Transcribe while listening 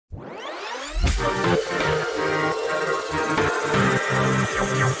I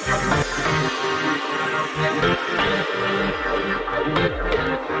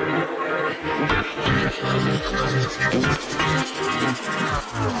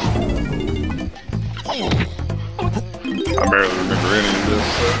barely remember any of this,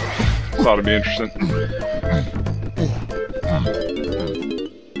 so thought it'd be interesting.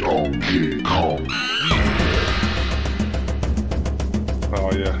 Donkey Kong.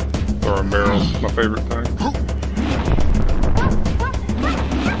 Oh yeah, throwing barrels, my favorite thing.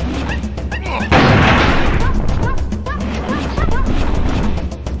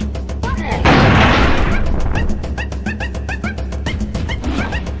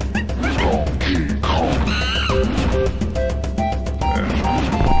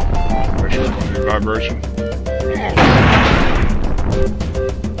 Vibration.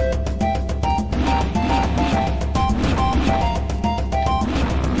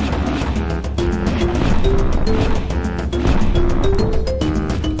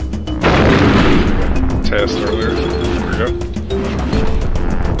 Test earlier. There we go.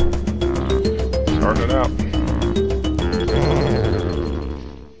 Starting it out.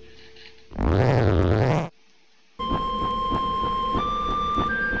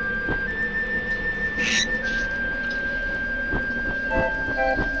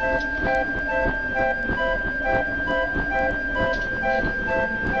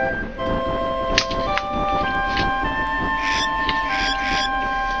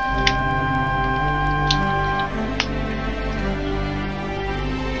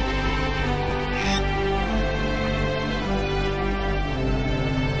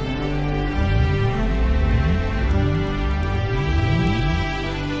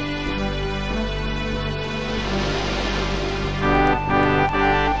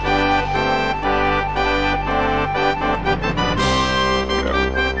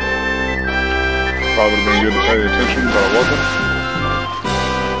 Probably would have been good to pay attention, but I wasn't.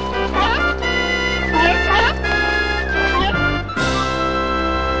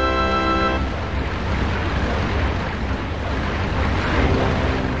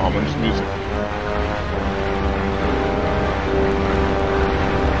 Ominous music.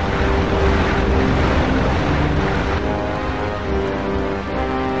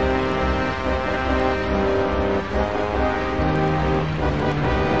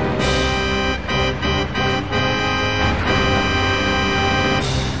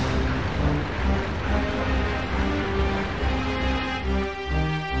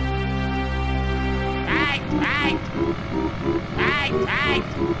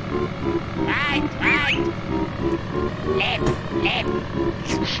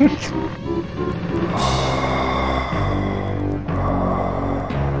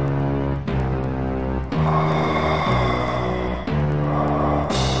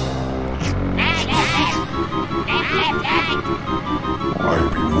 I've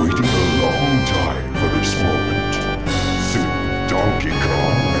been waiting a long time for this moment. Soon Donkey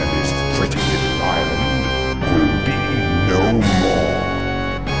Kong and his pretty little island will be no more.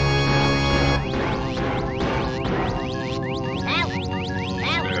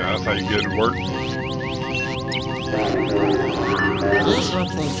 Yeah, that's how you get it to work. Yes, you're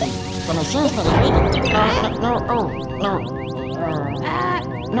crazy. But it seems that no problem.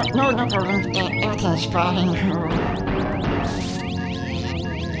 Everything's fine.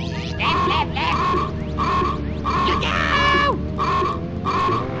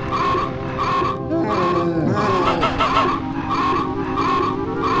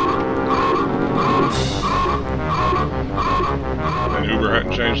 And Uber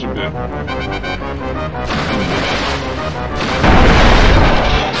hadn't changed a bit.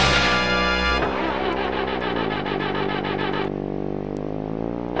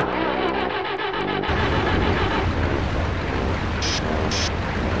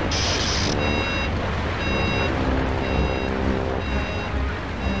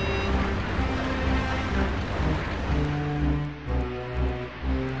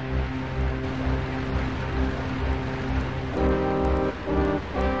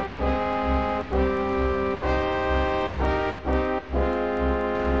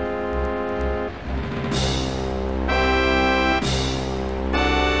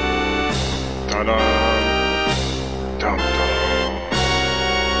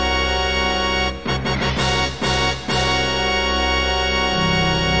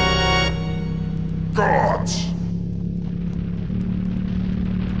 Gods!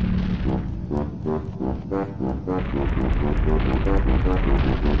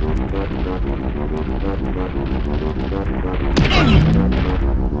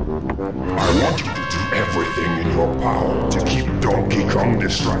 I want you to do everything in your power to keep Donkey Kong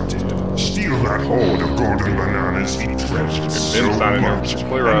distracted. Steal that horde of golden bananas he treasures so much,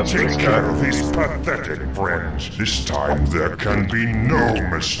 and take care of his pathetic friends. This time there can be no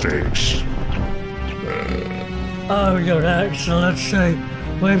mistakes. Oh, Your Excellency,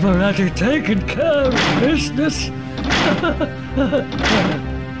 we've already taken care of business. I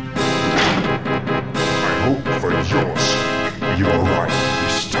hope for your sake you're right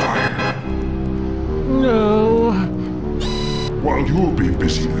this time. No. While you'll be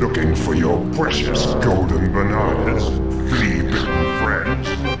busy looking for your precious golden bananas, flea-bitten friends,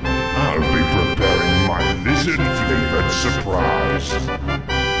 I'll be preparing my lizard-flavored surprise.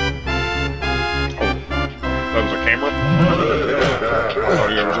 That was a camera? I thought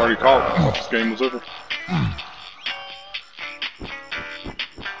you was already caught. This game was over.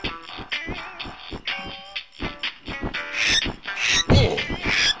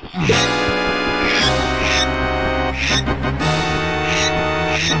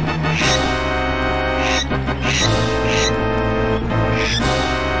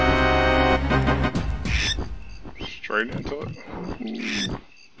 Straight into it.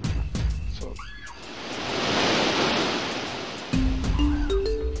 So.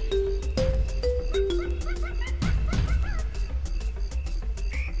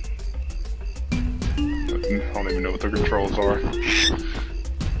 I don't even know what the controls are.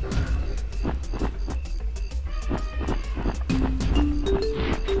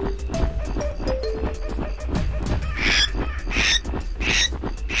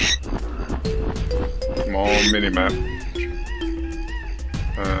 Come on, mini-map.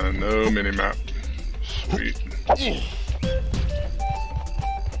 No mini-map. Sweet. Okay.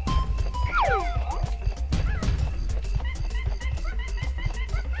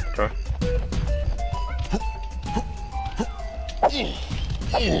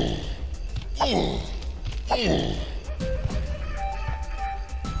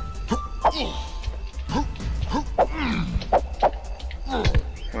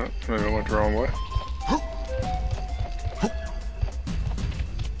 Maybe I went the wrong way.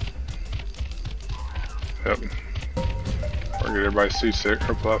 Yep. Or get everybody seasick.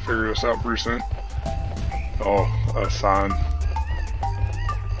 Hopefully I figure this out pretty soon. Oh, a sign.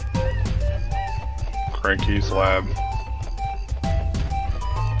 Cranky's lab.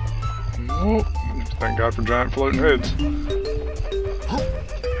 Oh, thank God for giant floating heads.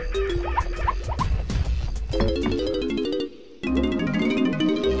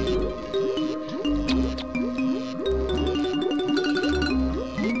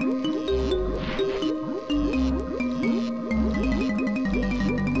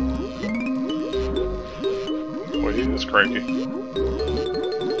 Boy, he is cranky.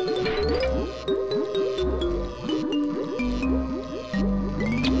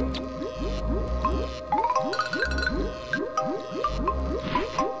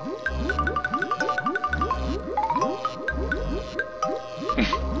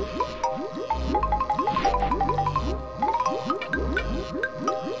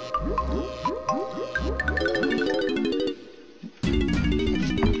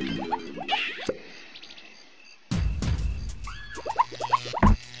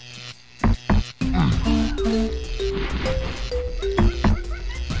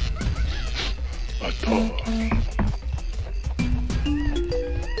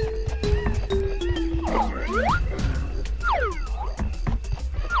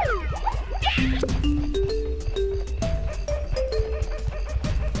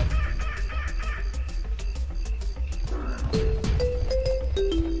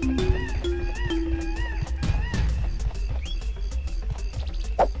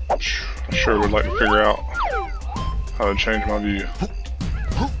 I sure would like to figure out how to change my view.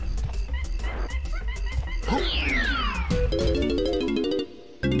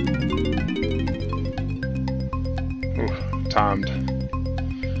 Ooh, timed.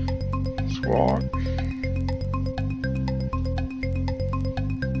 Squawk.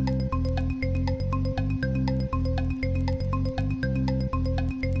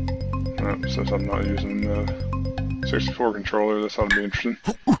 Since I'm not using the 64 controller, this ought to be interesting.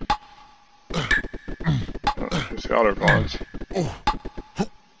 It's the auto pause.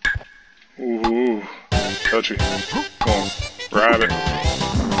 Ooh, touchy. Come on, grab it.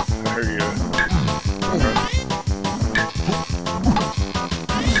 There you go. Okay.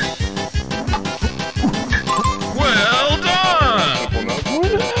 Well done!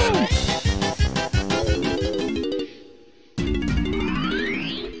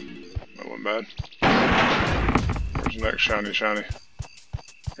 That wasn't bad. Where's the next shiny?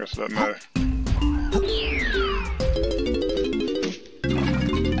 Guess it doesn't matter.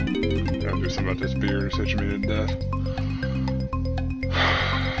 Gotta do something about this beard, it's itching me to death.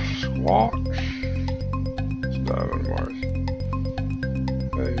 Walk. Diving Mars.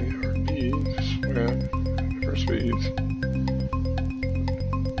 A or B. Swim. For speeds.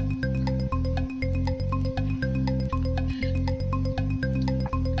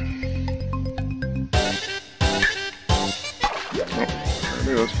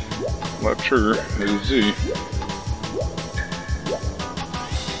 Left trigger is Z.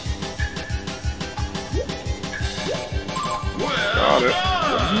 Got it.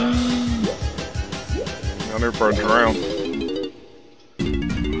 Now they're further around.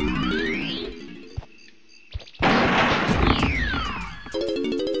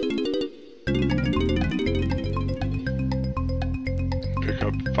 Pick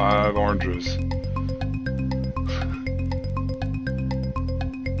up 5 oranges.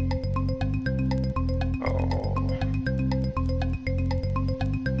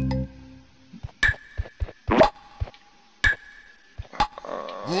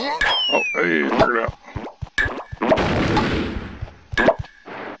 Oh, hey, figured it out.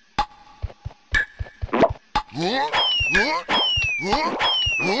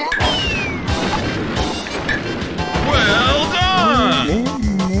 Well done!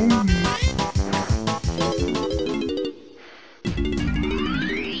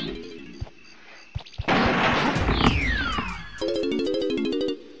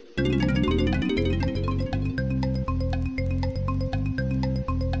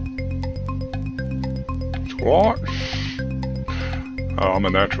 What? Oh, I'm a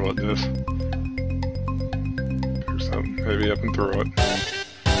natural at this. Pick something heavy up and throw it.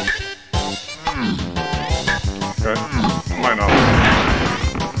 Okay. Might not.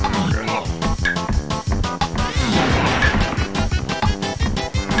 Okay.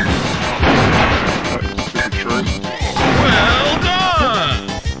 Stupid tree. Well done!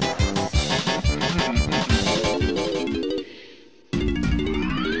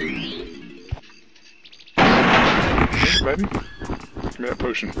 Baby, give me that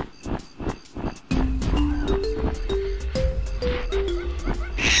potion.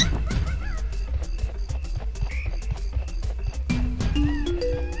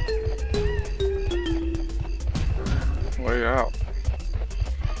 Way out.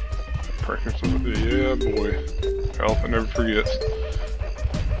 Practice with the, yeah, boy. Health, I never forgets.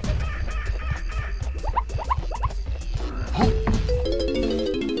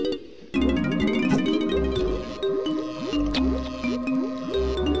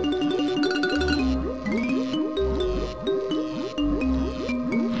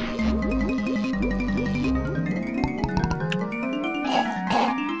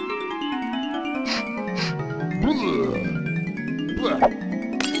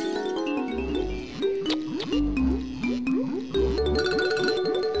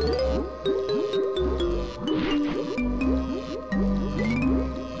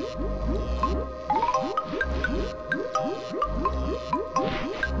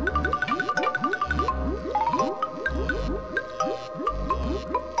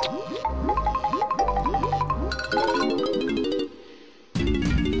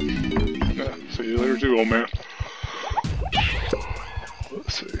 See you later too, old man.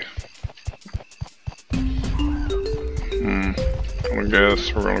 Let's see. I'm gonna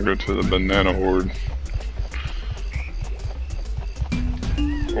guess we're gonna go to the banana horde.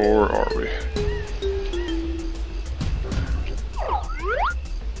 Or are we?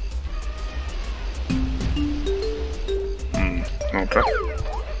 Okay.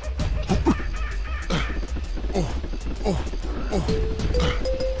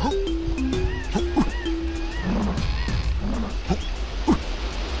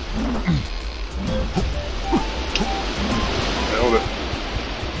 Nailed it.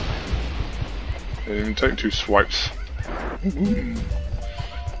 Didn't even take 2 swipes.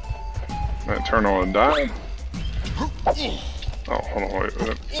 Might turn on a dime. Oh, hold on, wait.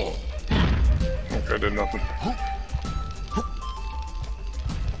 Okay, did nothing.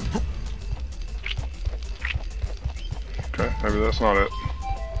 Okay, maybe that's not it.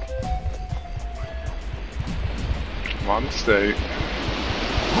 My mistake.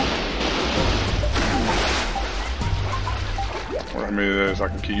 Or how many of those I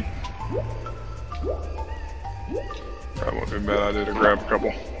can keep. That wouldn't be a bad idea to grab a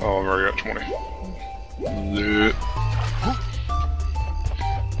couple. Oh, I've already got 20. Lit.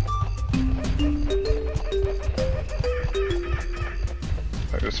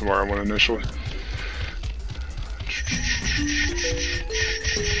 This is where I went initially.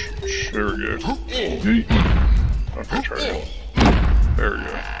 There we go. Okay, try again. There we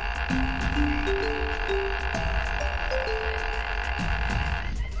go.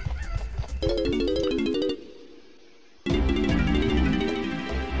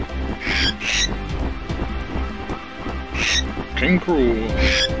 King Cruel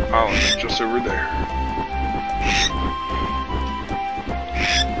Island is just over there.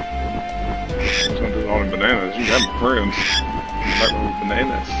 Don't do all the bananas. You got my friends. Like with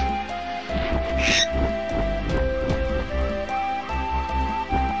bananas.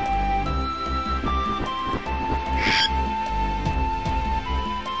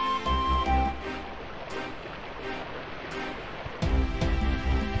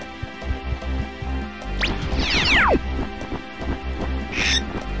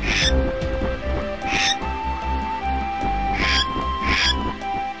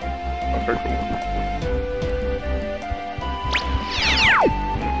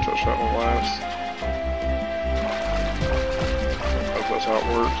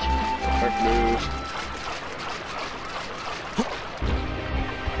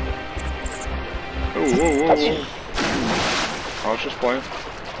 I was just playing.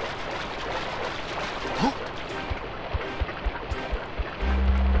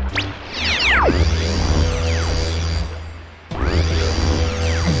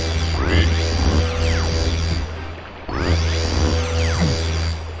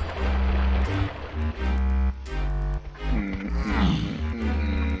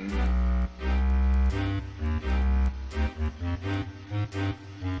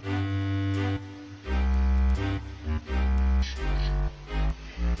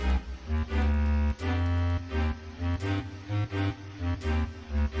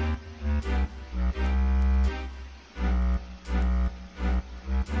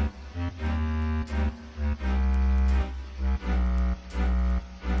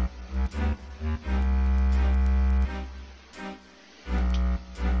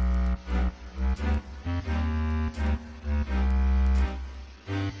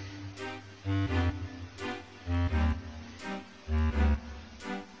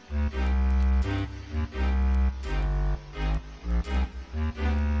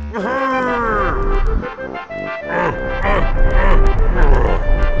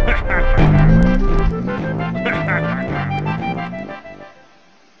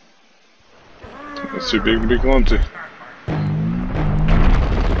 It's too big to be clumsy.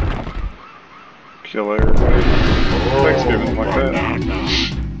 Kill everybody. Thanksgiving like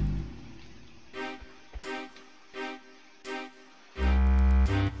that.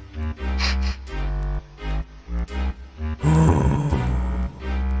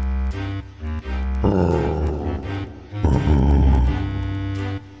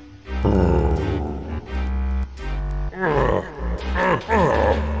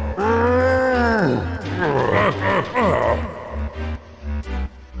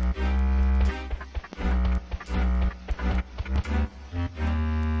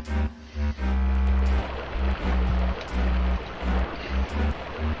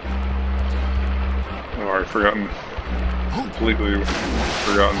 Completely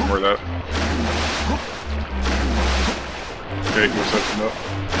forgotten where that gate was opened up.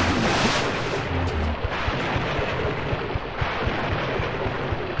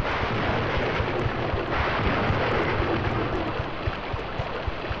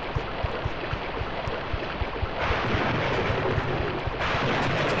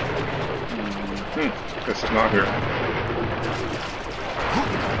 This is not here.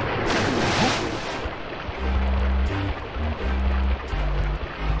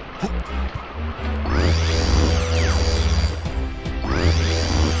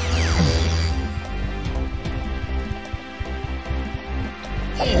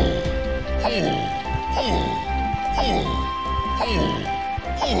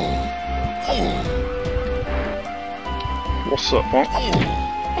 What's up, punk?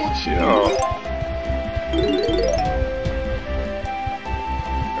 Yeah.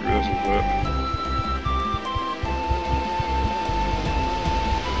 Maybe this is it.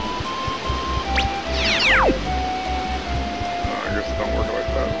 No, I guess it don't work like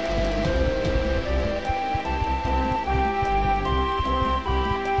that.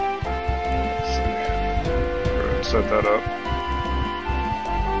 Let's see. Go ahead and set that up.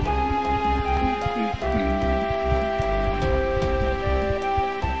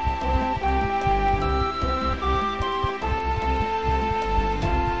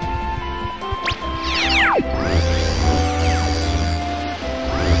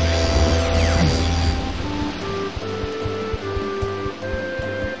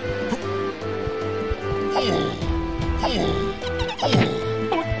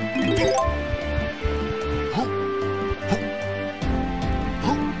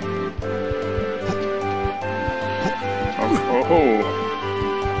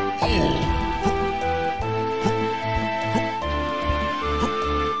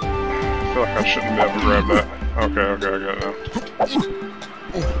 feel like I shouldn't be able to grab that. Okay, okay, I got it now.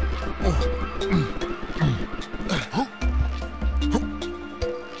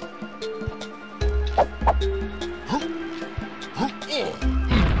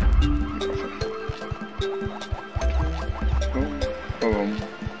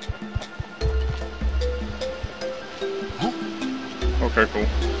 Okay, cool.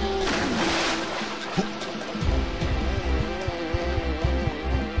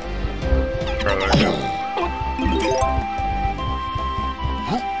 Try that again.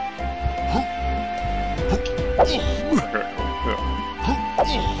 Okay, cool. Yeah.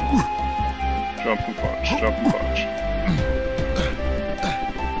 Jump and punch, jump and punch.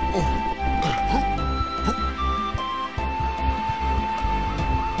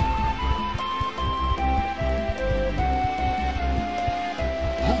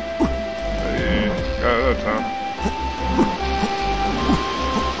 Time.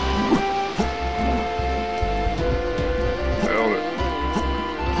 Nailed it.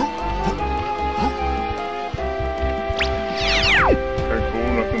 Okay, cool,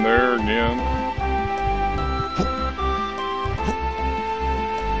 nothing there again.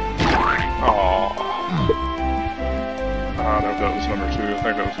 Aww. I don't know if that was number 2. I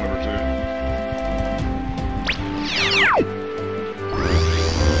think that was number 2.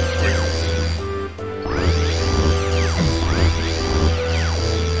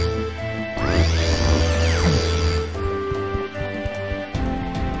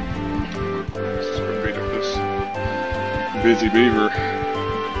 Busy Beaver.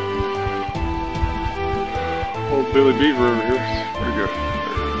 Old Billy Beaver over here. Pretty good.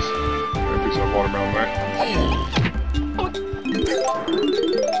 There it is. Got a piece of watermelon there.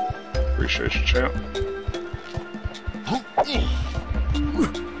 Appreciate you, champ.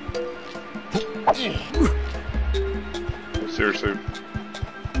 Seriously.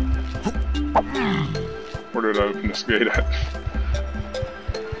 Where did I open this gate at?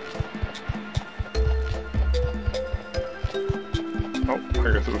 Oh, I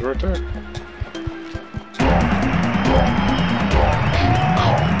guess it was right there.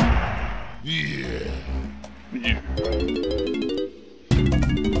 Yeah.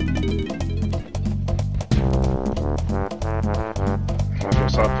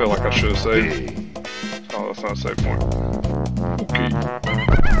 I feel like I should have saved. Oh, that's not a save point. Okay.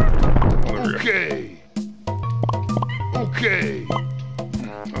 Oh, there we go. Okay.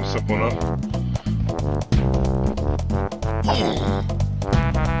 That's a simple enough.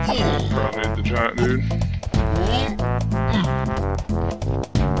 Probably hit the giant dude.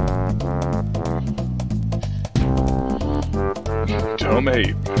 Dumb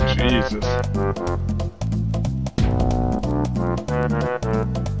ape. Jesus.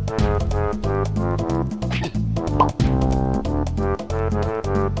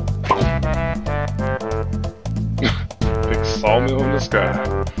 Big sawmill in the sky.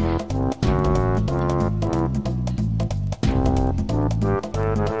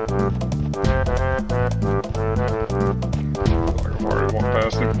 I've already walked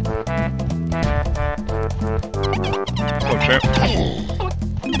past him. Hello, champ.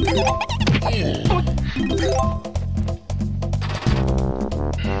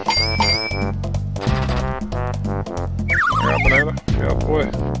 Got a banana? Yeah, boy.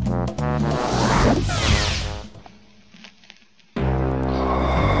 I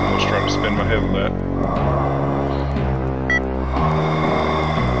was trying to spin my head with that.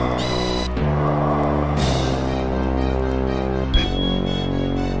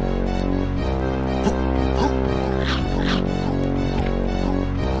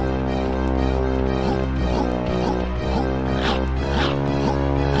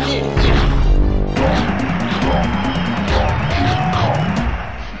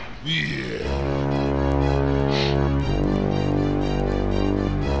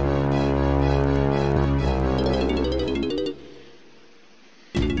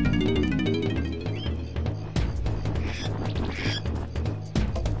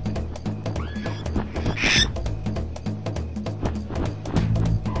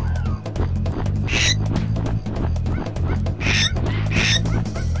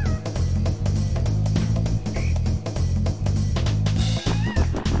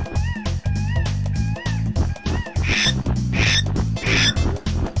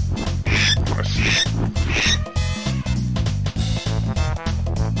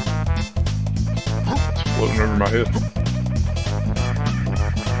 Floating over my head.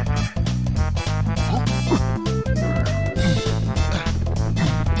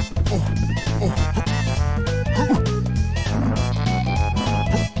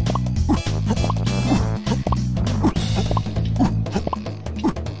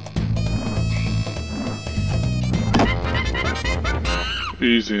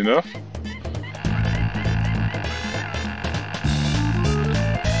 Easy enough.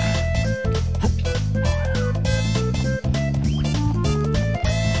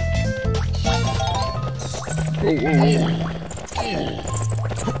 Whoa, whoa, whoa.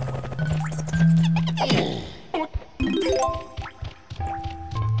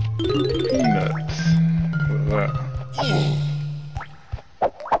 Nuts. What is that?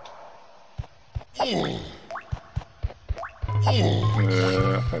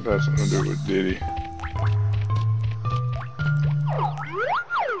 I think that's something to do with Diddy.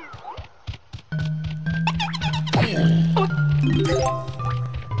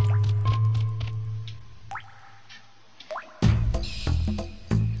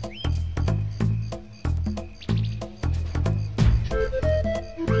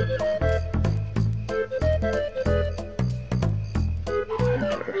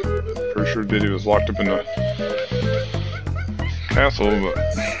 Pretty sure Diddy was locked up in the castle, but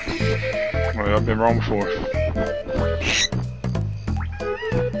well, I've been wrong before.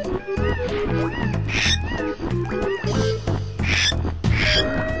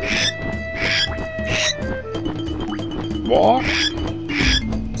 What?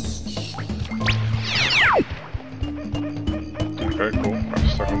 Okay, cool. I'm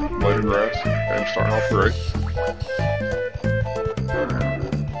stuck on blade of grass. Okay, I'm starting off great.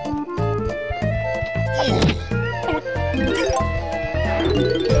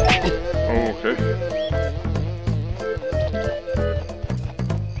 Okay.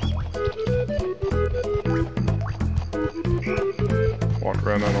 Walk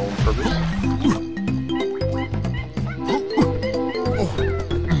around that on purpose.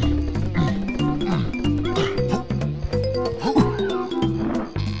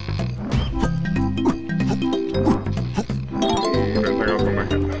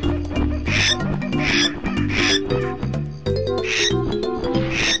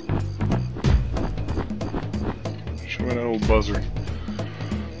 Buzzer.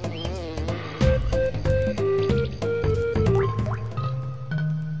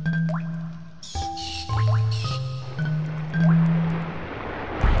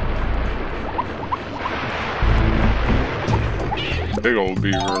 Big old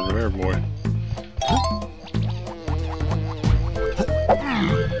beaver over there, boy.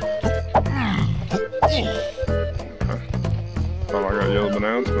 Okay. Thought I got yellow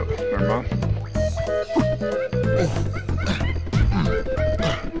bananas, but never mind.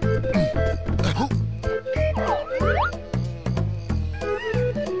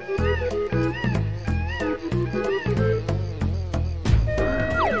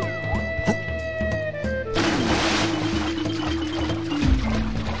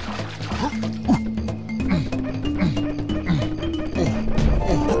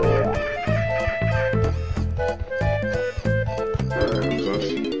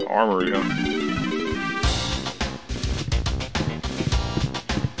 Armory, huh?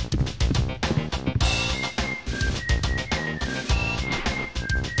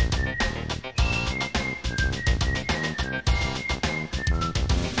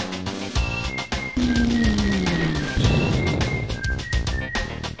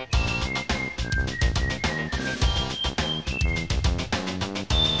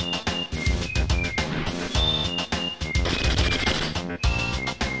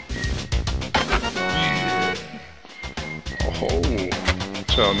 Oh,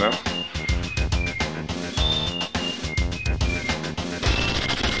 so now.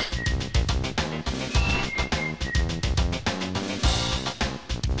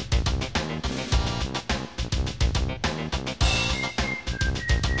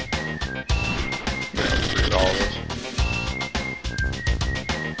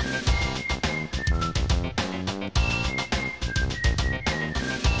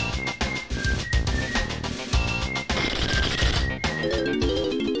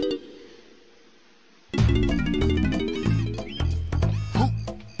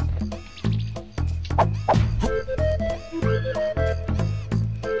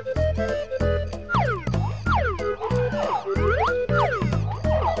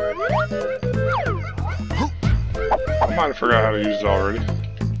 I might have forgot how to use it already.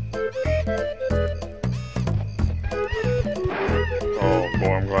 Oh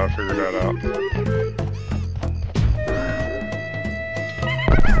boy, I'm glad I figured that out.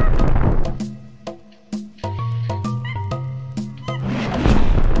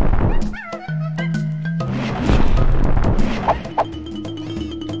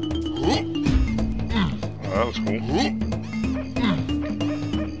 That was cool.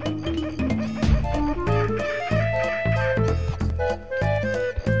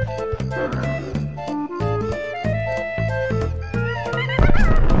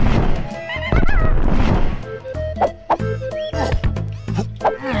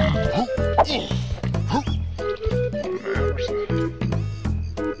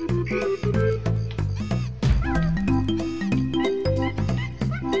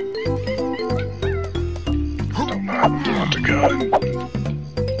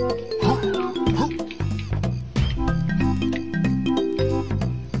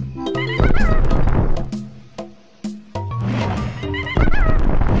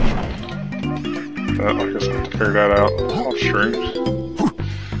 that. I guess I have to figure that out off stream.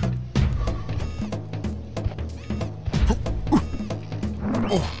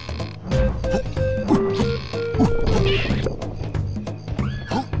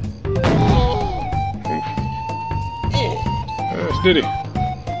 That's Diddy.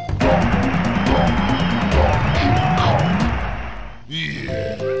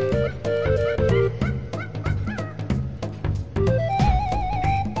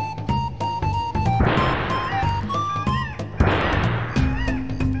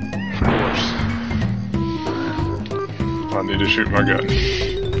 I need to shoot my gun.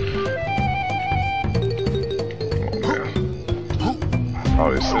 Oh man. I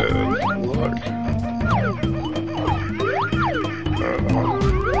probably said, look.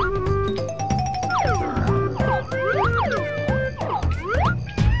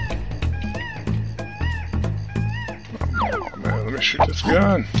 Oh man, let me shoot this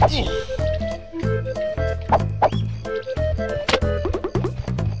gun.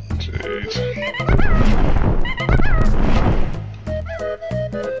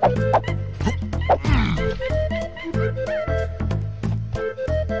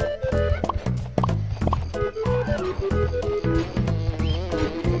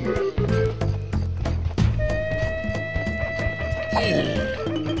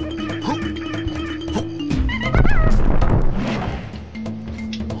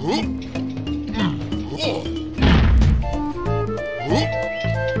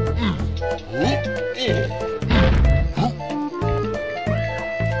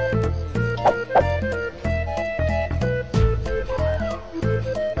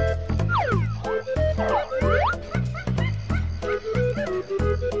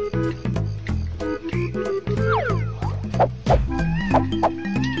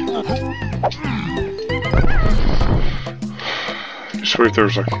 Sweet, if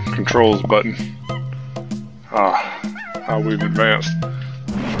there's a controls button. Ah, how we've advanced.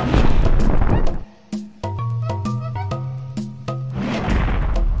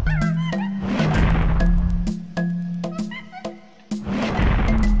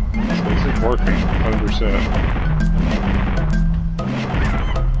 So this is working 100%.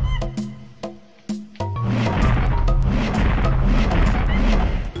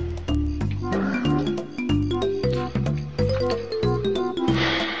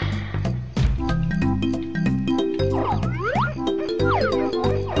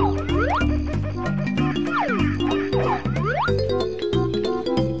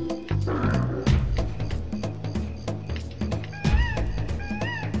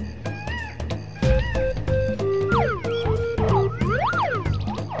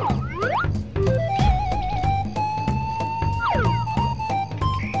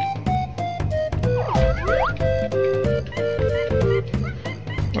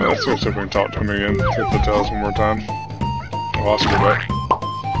 Let's go see if we can talk to him again. See if they'll tell us one more time. Oh, Oscar back.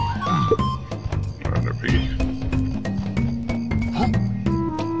 Another piggy.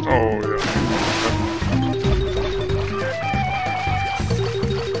 Oh, yeah.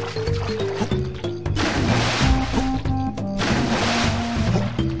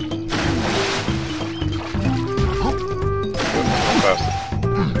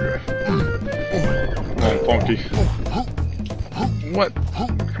 Come on, Funky. What?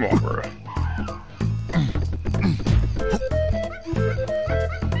 Come on, bro.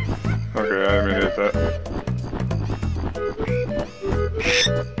 Okay, I didn't mean to hit that.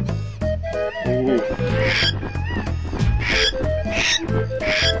 Ooh.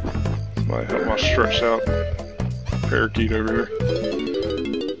 Somebody help my stretched out parakeet over here.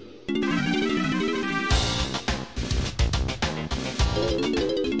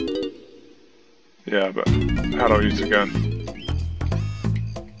 Yeah, but how do I use the gun?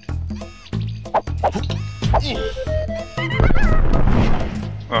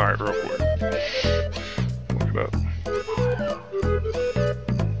 Alright, real quick. Look it up.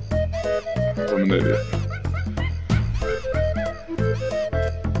 I'm an idiot.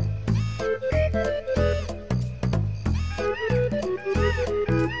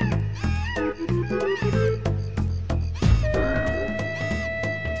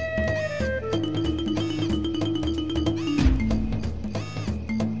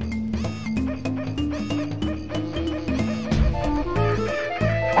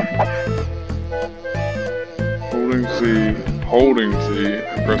 Holding Z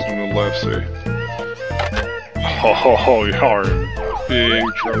and pressing the left C. Oh, y'all are in big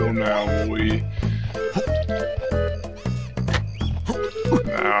trouble now, boy.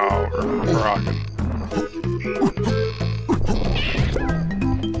 Now we're rocking.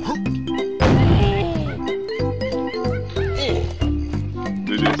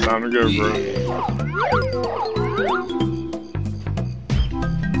 Dude, it's time to go, bro.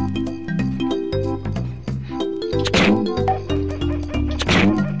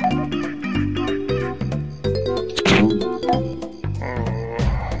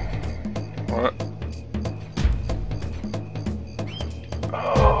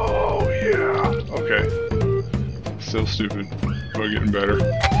 slowly getting better.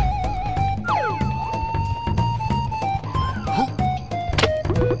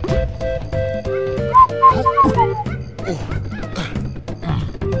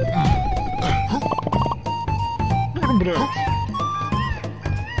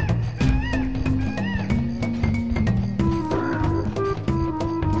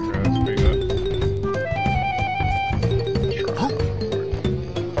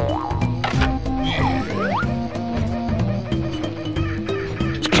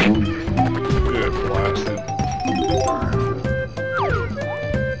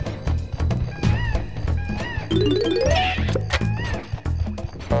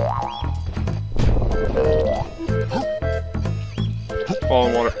 Fall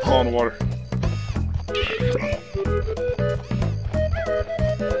in water, fall in the water.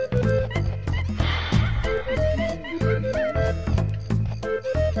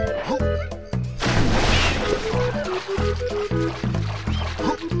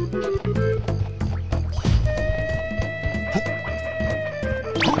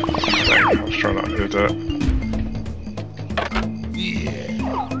 Dang, let's try not to hit that.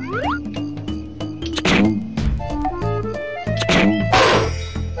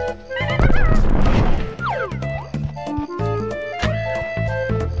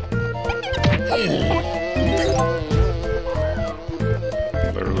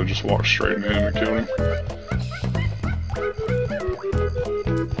 Literally just walked straight into him and killed him.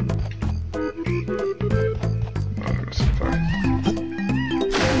 No, I missed the thing.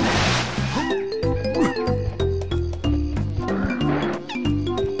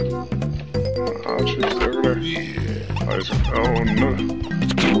 Oh, she's over there. Oh no.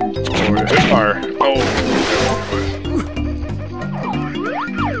 Oh, it hit fire. Oh,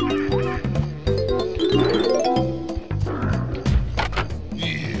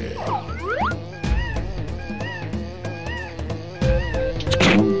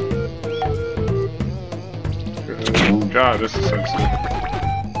 God, this is sensitive.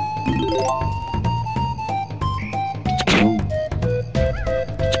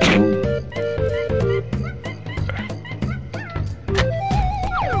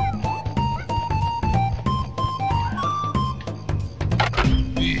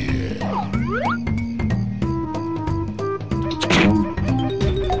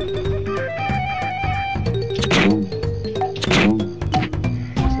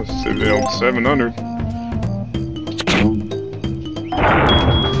 Let's see the old 700.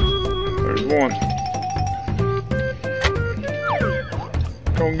 There's one.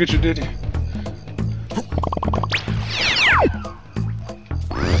 Come on, get your ditty.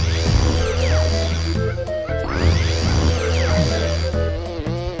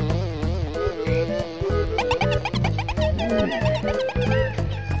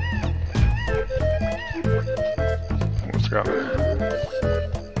 What's got it?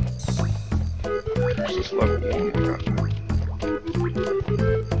 There's this level 1 we got.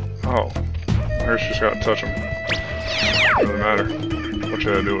 Oh, Harris just gotta touch him. Doesn't matter. What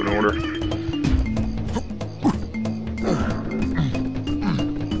should I do in order?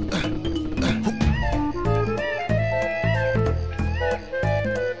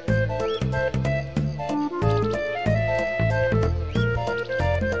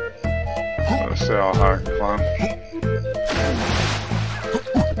 Let's see how high I can climb.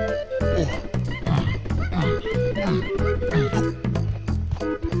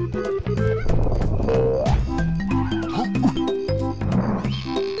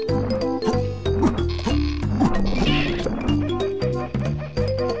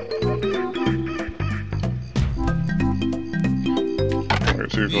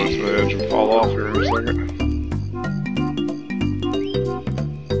 Too close to the edge and fall off here in a second.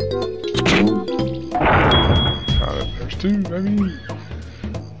 Got it. There's two, baby.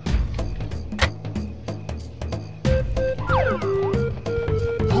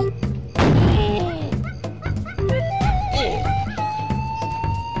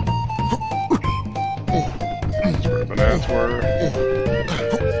 That's where the bananas were.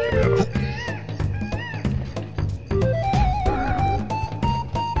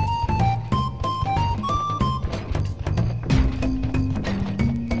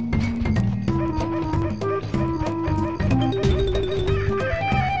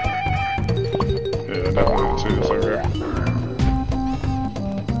 Yeah. Definitely see this over here.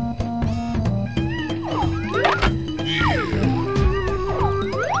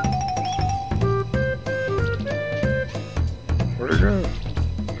 Where'd it go?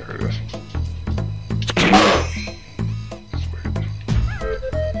 There it is. Sweet.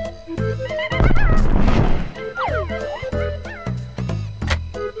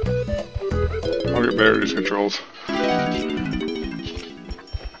 I'll get batteries controls.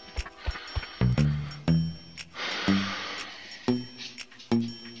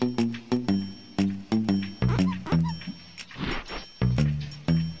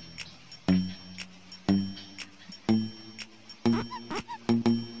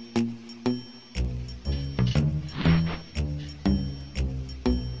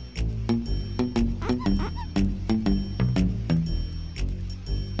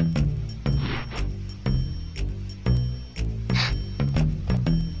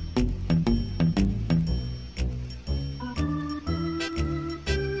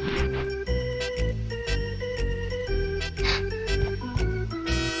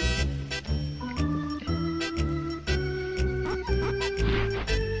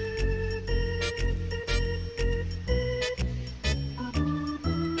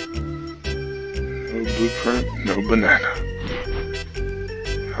 blueprint, no banana.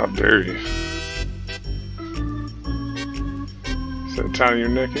 How dare you? See how tiny your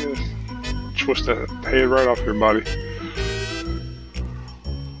neck is? Twist that head right off your body.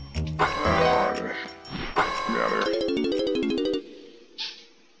 Alright. Get out of here.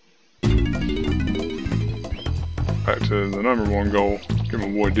 Back to the number one goal. Get my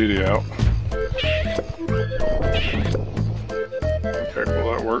boy Diddy out. Okay,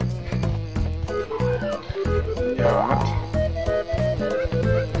 will that work? Alright.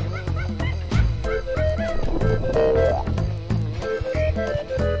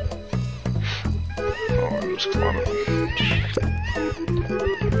 Oh, I'm just climbing.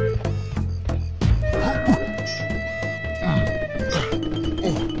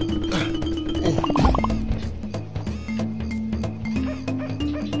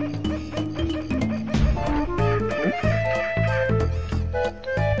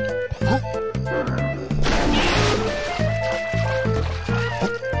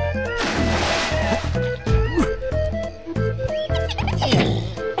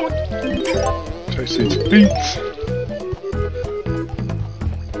 Taste these beats.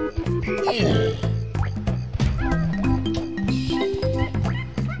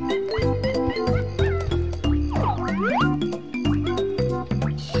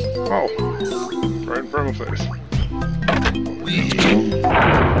 Oh, right in front of my face.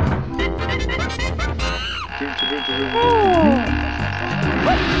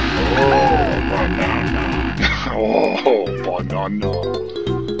 Oh, banana.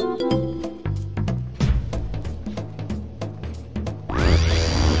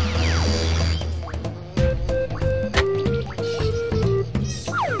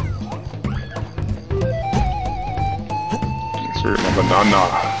 Insert my banana.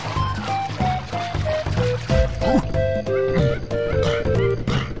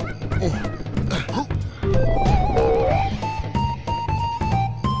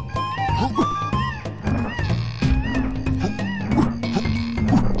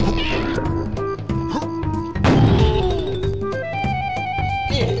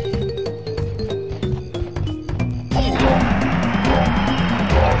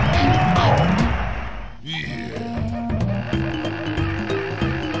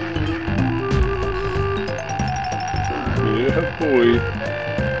 Yeah, boy.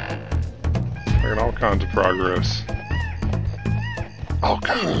 Making all kinds of progress. All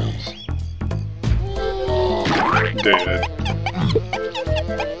kinds. Dead.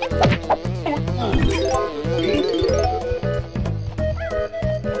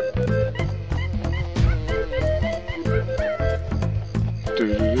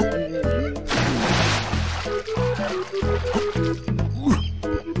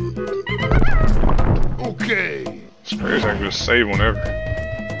 Okay. It's crazy, I can just save whenever.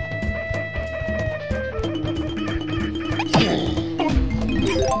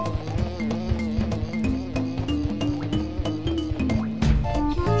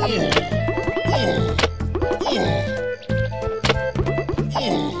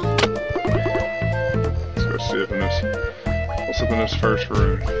 Let's go see if in this. What's up in this first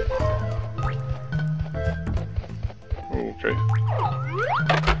room? Okay.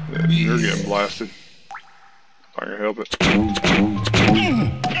 Yeah, you're getting blasted. If I can help it.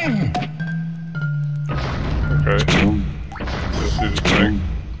 Okay. Let's do this thing.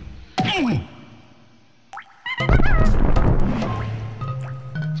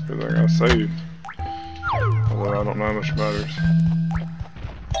 It's good thing I saved. Although I don't know how much matters.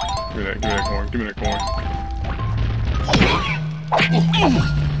 Give me that coin, give me that coin.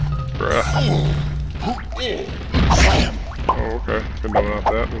 Bruh. Oh, okay. Couldn't do without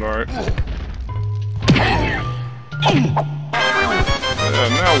that, but alright. Yeah,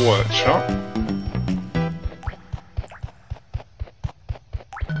 now what, chump?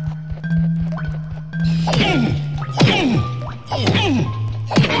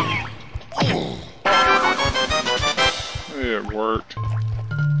 Yeah, it worked.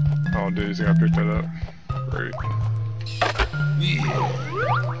 Oh, dude, he's gonna pick that up. Great.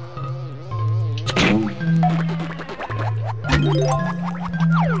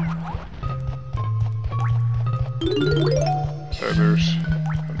 So there's,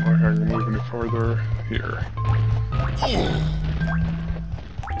 I'm not going to move any further here.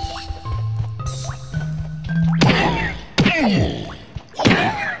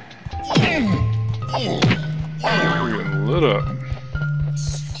 You're getting lit up.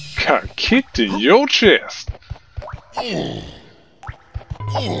 Got kicked in your chest.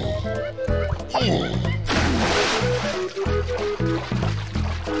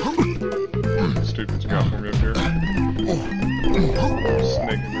 Stupid's got me up here.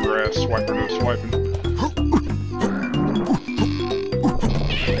 Snake in the grass, swiper no swiping.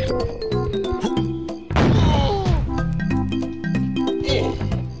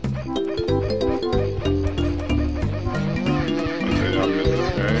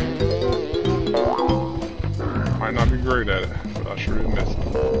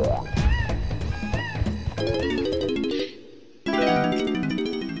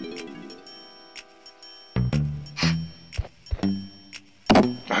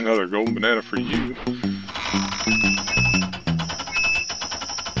 Another golden banana for you.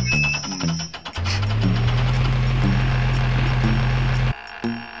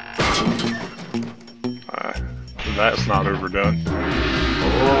 That's not overdone.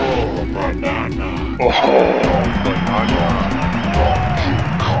 Oh, banana. Oh, banana.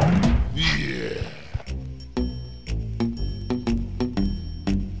 Yeah.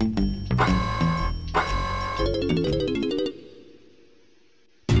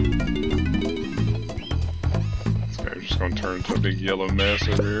 This guy's just gonna turn into a big yellow mess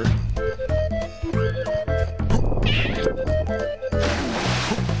over here.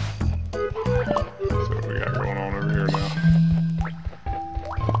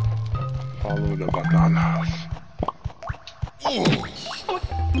 Follow the bananas. Oh,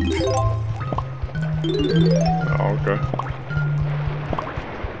 okay.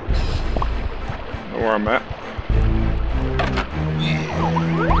 Know where I'm at.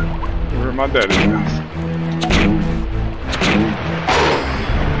 Where my daddy is.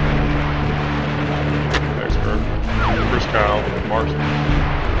 Expert. Chris Kyle, Martin.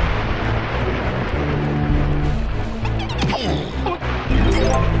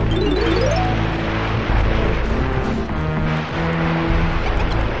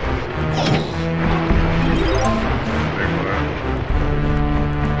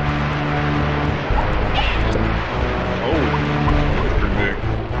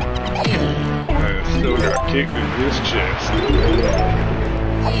 Still got kicked in his chest.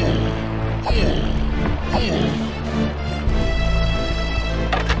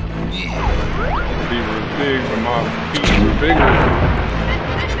 Feet were big, but my feet were bigger.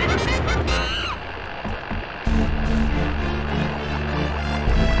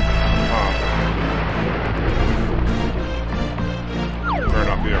 Better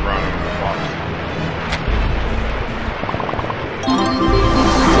not be a rhino in the box.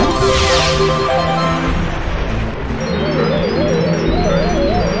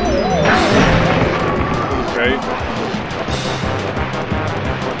 Okay.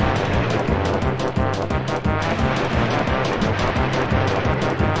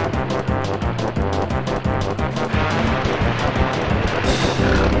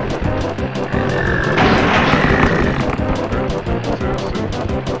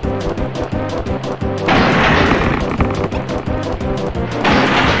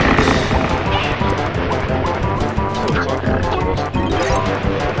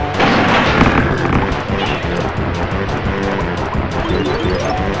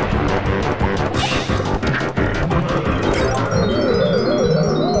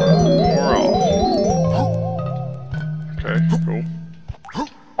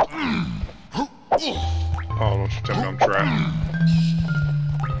 Oh, don't you tell me I'm trapped.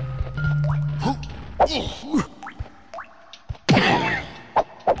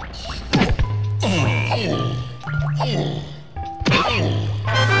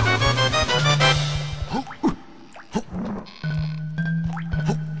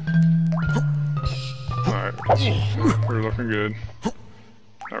 Alright, we're looking good. Now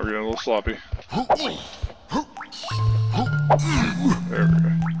we're getting a little sloppy. There we go.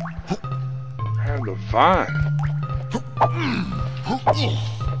 And the vine.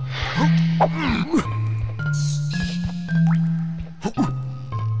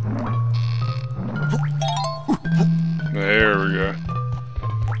 There we go.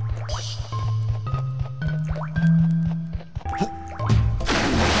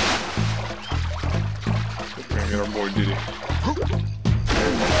 We're gonna get our boy Diddy.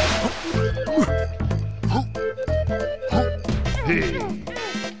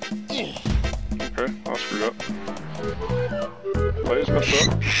 Okay, I screwed up. Players messed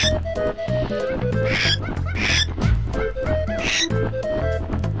up.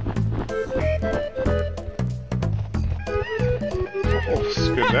 Oh,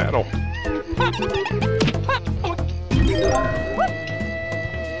 skedaddle.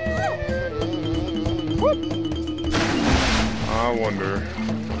 I wonder,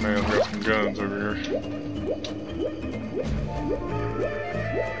 man's got some guns over here.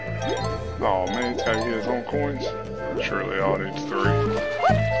 Oh man, he's gotta get his own coins. Surely all needs 3.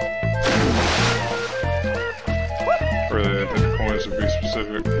 Really, I think the coins would be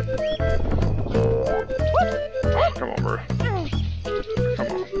specific. Oh, come on, bro. Come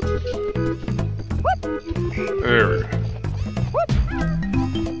on. There we go.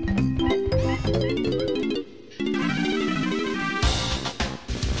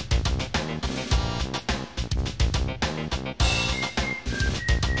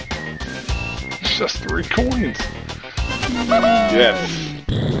 Just 3 coins. Yes.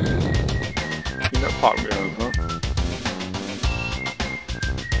 You know, pop guns, huh?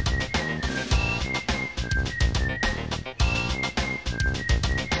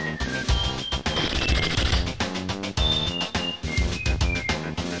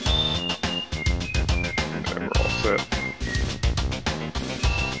 set.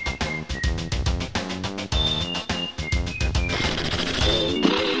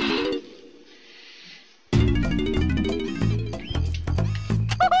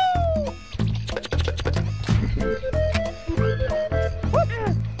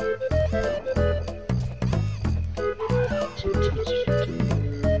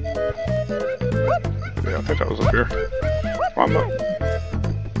 Yeah, I think that was up here. Well, I'm not.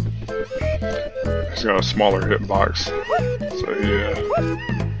 He's got a smaller hitbox, so yeah,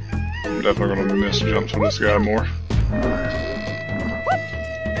 I'm definitely gonna miss jumps with this guy more.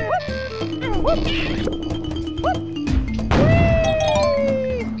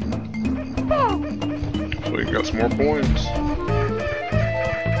 So he got some more points.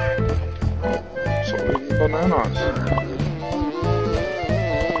 So leave the bananas.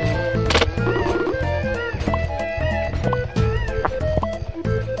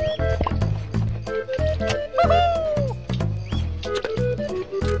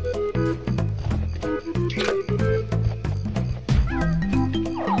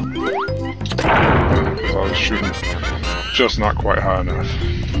 I was shooting just not quite high enough.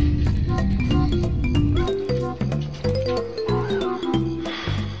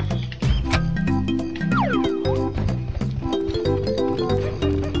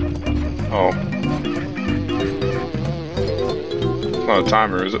 Oh. It's not a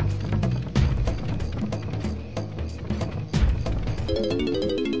timer, is it?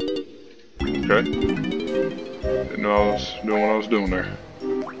 Okay. Didn't know I was doing what I was doing there.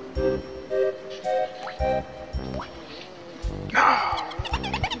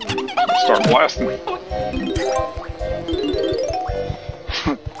 Start blasting.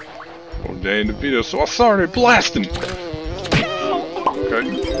 Oh, Danny DeVito, so I started blasting. Okay.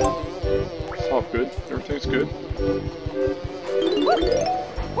 It's all good. Everything's good.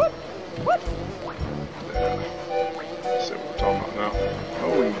 Let's see what we're talking about now. Oh.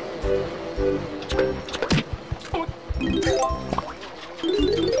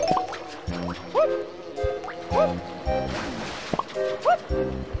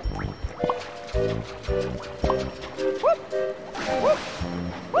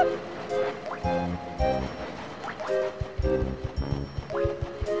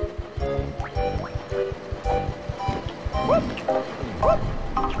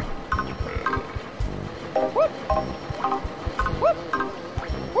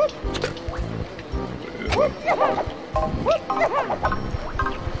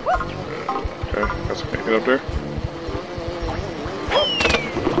 Okay, guess I can't get up there.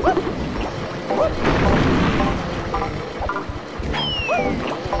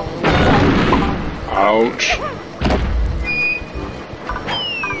 Ouch.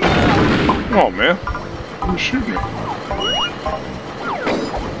 Come on, man. Who's shooting me?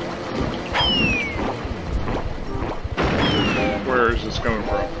 Where is this coming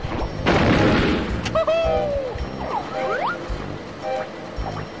from?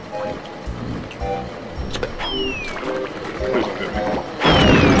 Please don't hit me.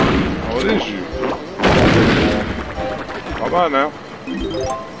 Oh, it is you. Bye-bye now.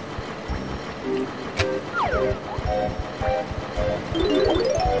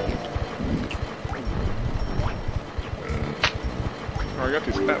 I got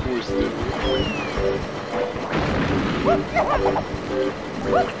these fat boys to do.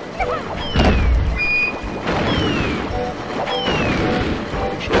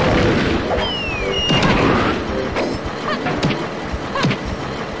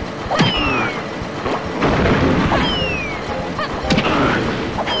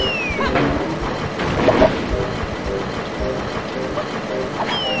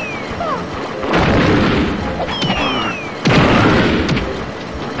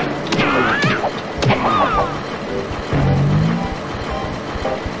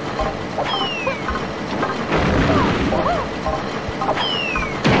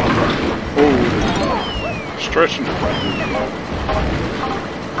 Stretching.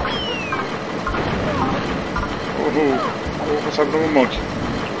 Oh, what's happening to my monkey?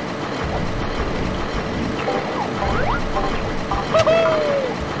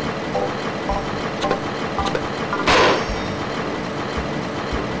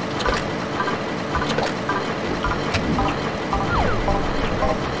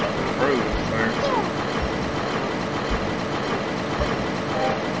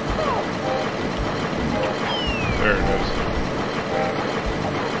 There it is.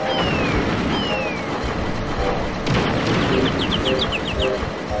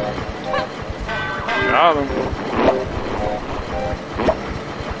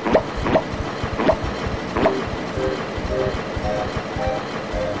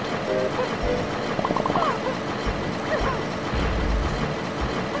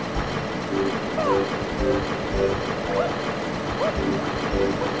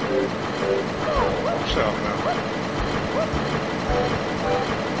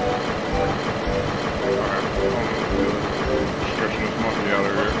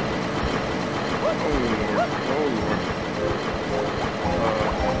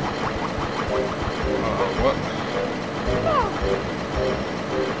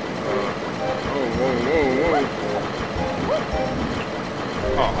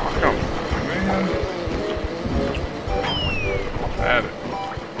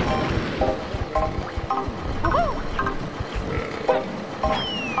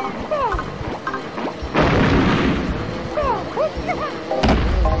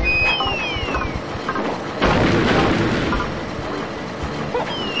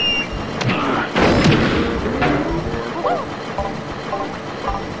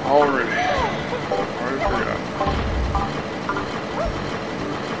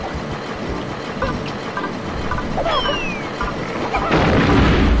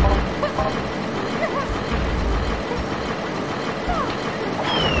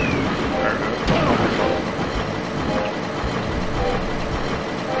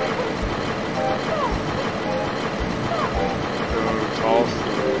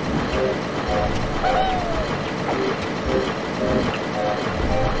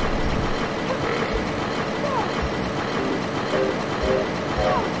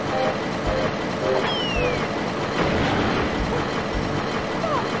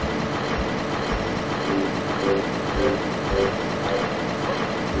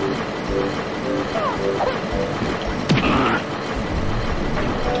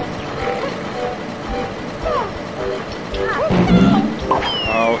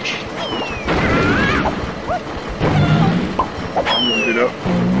 Ouch. I'm getting beat up.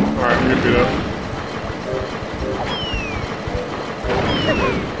 Alright, I'm getting beat up.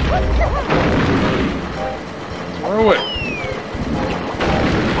 Far away.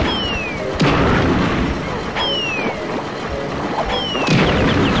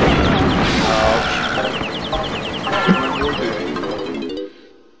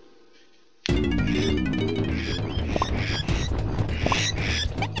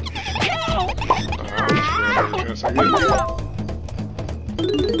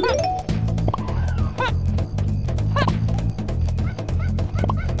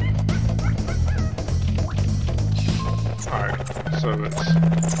 Alright, so it's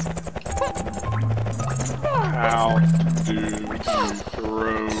how do you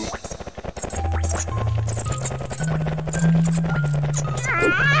throw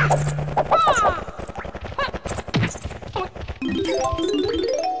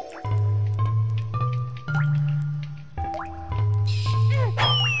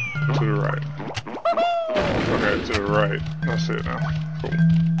to the right. Okay, to the right. I see it now. Cool.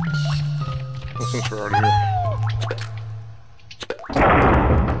 Well, since we're already here.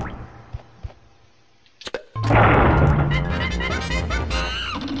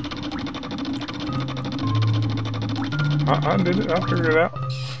 I did it. I figured it out.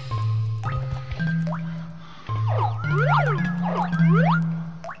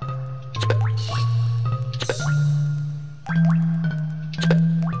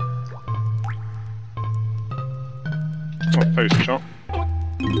 Oh, face jump.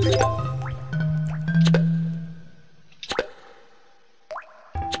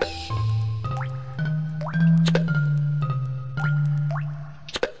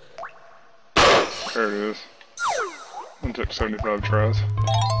 There it is. It took 75 tries.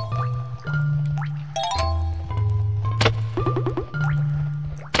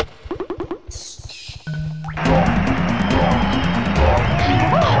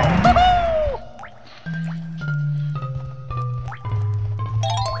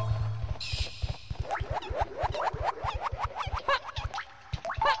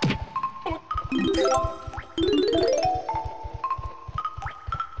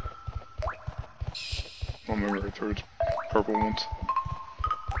 I'll remember it towards purple ones.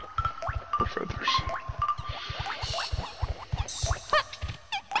 Or feathers.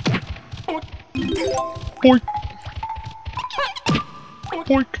 Boink!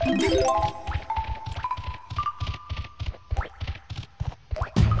 Boink!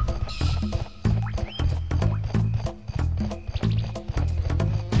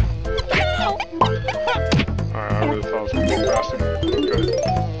 Alright, I really thought I was going to go faster.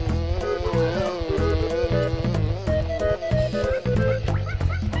 Okay.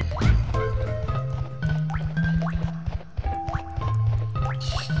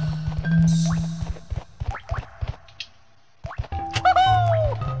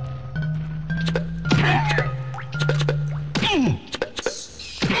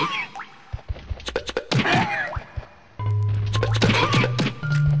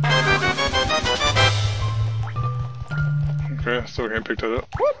 Okay, I still can't pick that up.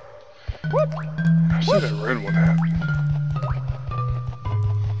 I see that red one at.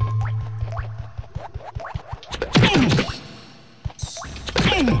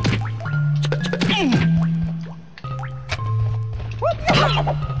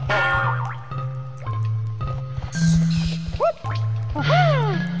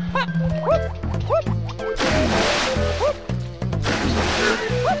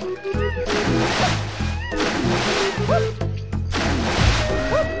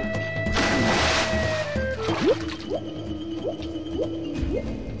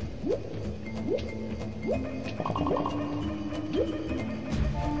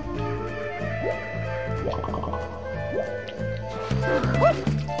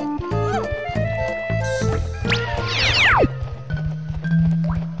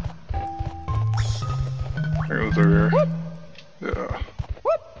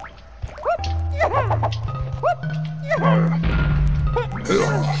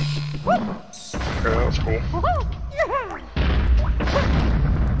 Okay, that was cool.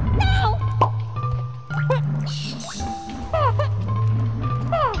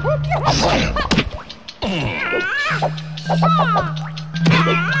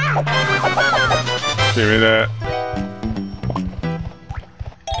 Give me that.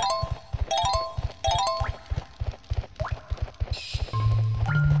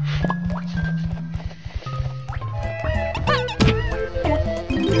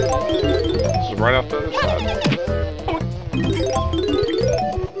 This is right off the other side.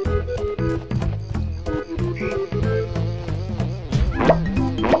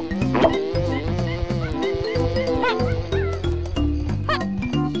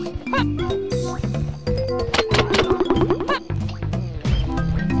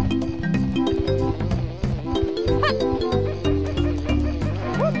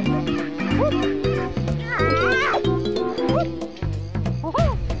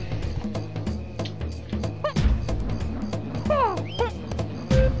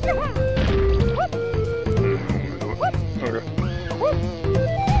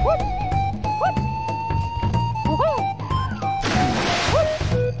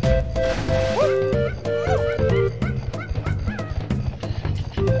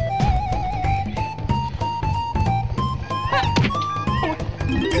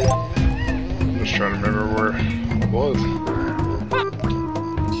 Trying to remember where it was.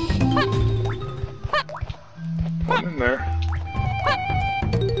 Not in there.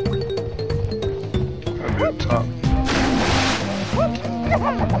 Gotta be up top.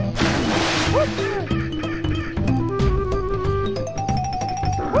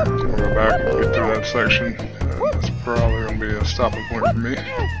 We'll go back and get through that section. That's probably going to be a stopping point for me.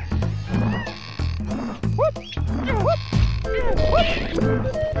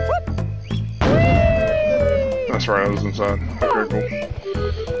 That's right, I was inside. Okay, cool.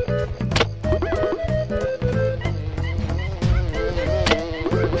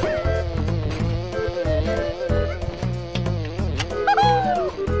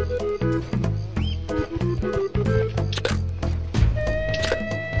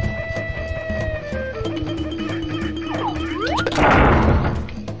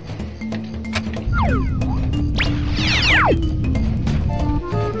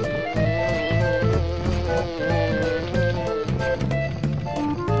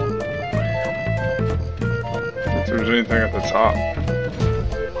 If there's anything at the top.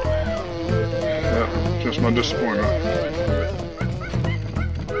 Yeah, just my disappointment.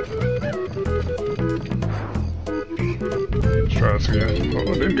 Let's try this again. Oh, I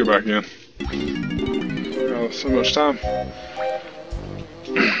didn't go back in. Oh, so much time.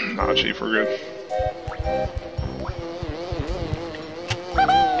 Nah, Chief, we're good.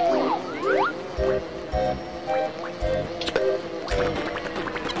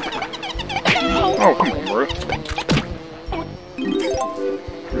 Oh, come on, bro.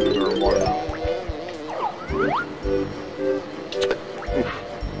 Here's our water. Oof.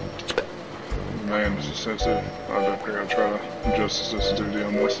 Man, this is sensitive. I definitely gotta try to adjust the sensitivity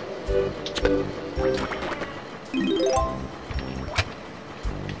on this.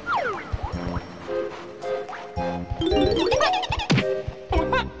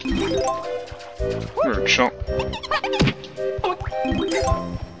 You're a chump.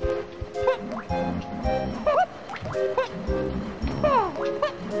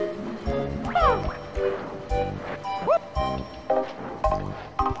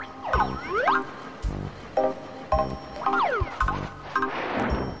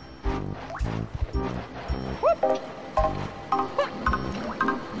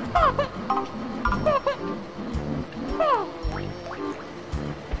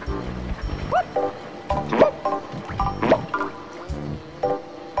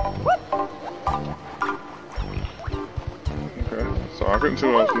 Okay, so I couldn't see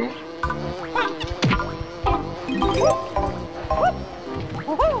what I was doing.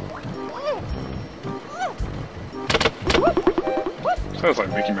 Sounds like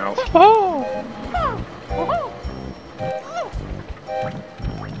Mickey Mouse. Oh!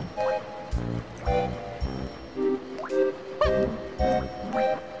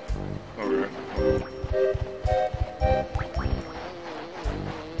 Okay.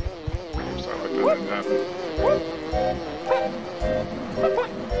 Sounds like that didn't happen.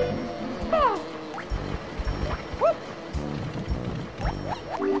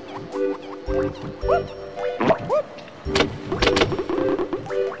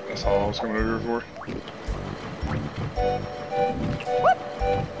 That's all I was coming over here for.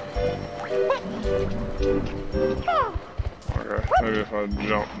 Okay, maybe if I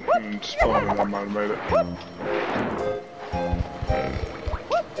jumped and spawned, I might have made it.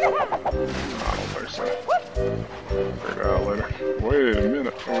 don't think so. Figure it out later. Wait a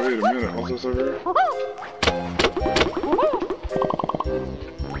minute. What's this over here?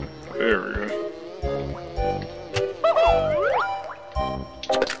 There we go.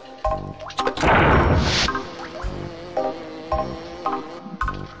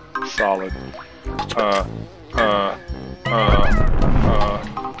 Solid. I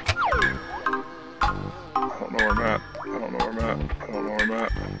don't know where I'm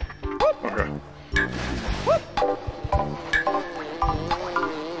at. Okay.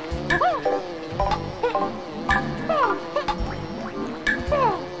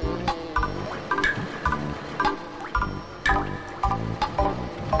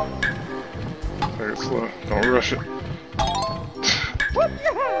 Take it slow. Don't rush it.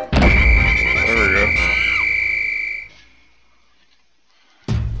 There we go.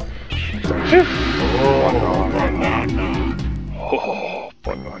 Oh,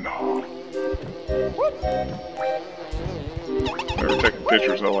 banana. They were taking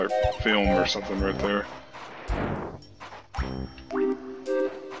pictures of like film or something right there.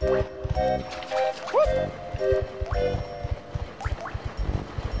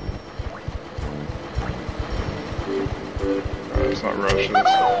 Alright, let's not rush this.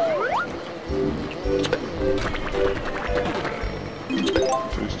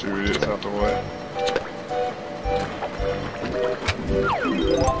 These two idiots out the way.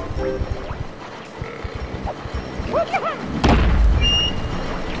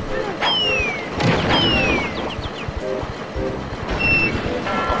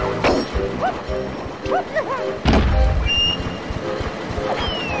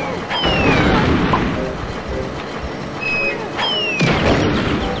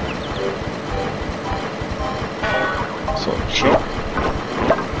 So, jump.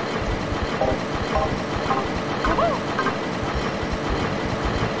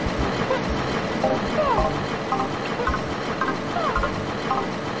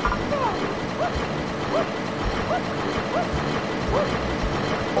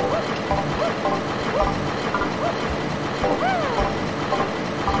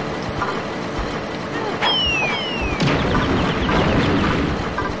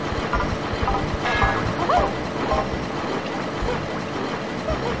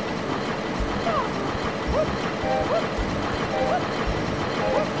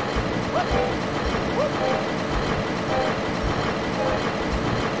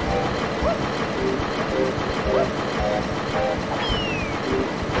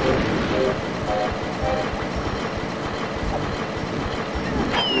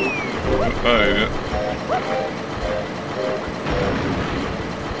 That ain't it.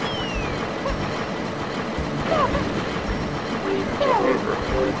 Jump over it.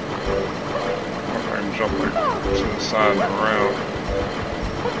 I can jump like to the side and around.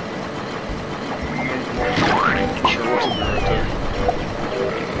 Sure wasn't there right there.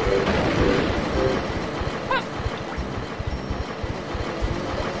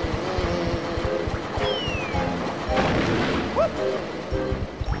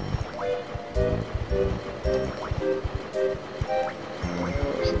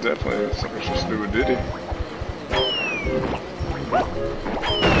 That's definitely something just do a ditty.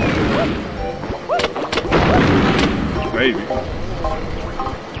 Maybe.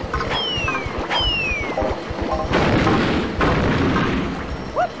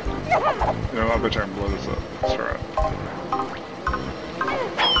 You know, I bet you I can blow this up. That's right.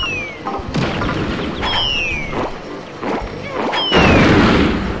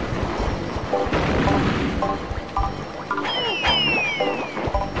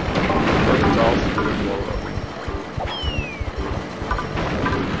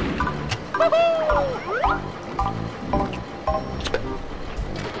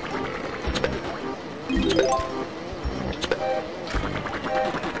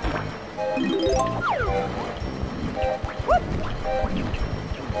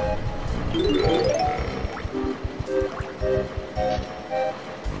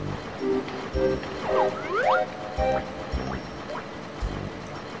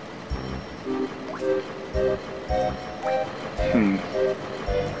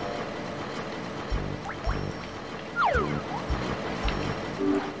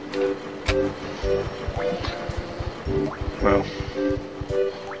 Well, I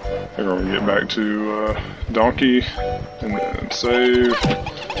think we're gonna get back to Donkey and then save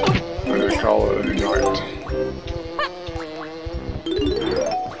and then call it a night.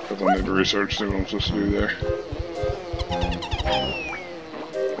 Because I need to research see what I'm supposed to do there.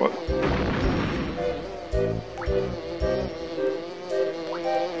 What?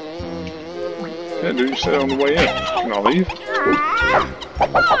 Yeah, dude, you said on the way in. Can I leave? Oh,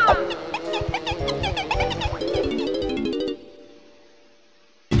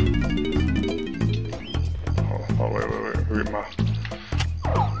 wait. Read my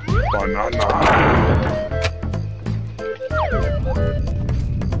banana.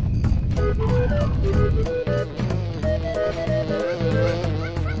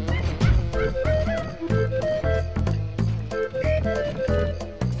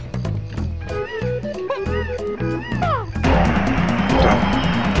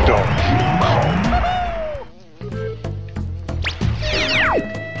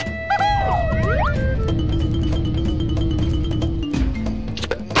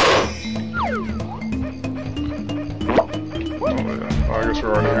 I guess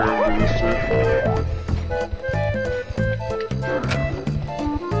we're already here to do this too.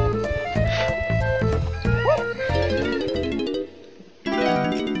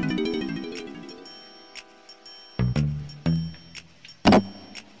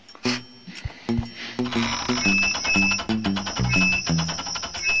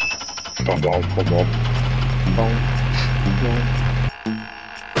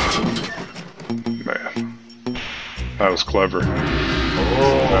 Man, that was clever.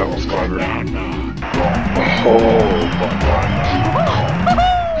 That was clever.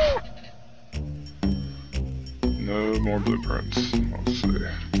 No more blueprints. Let's see.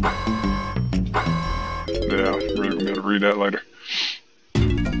 Yeah, we're gonna be able to read that later.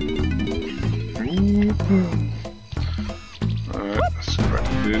 Alright, let's go back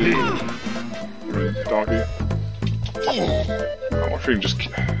to Diddy. Donkey. I wonder if you can just...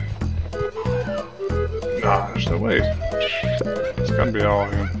 Nah, there's no way. It's gotta be all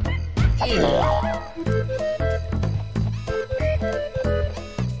him.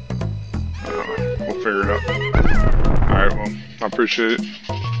 We'll figure it out. Alright, well, I appreciate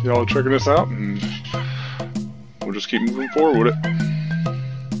y'all checking this out, and we'll just keep moving forward with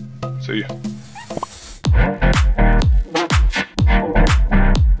it. See ya.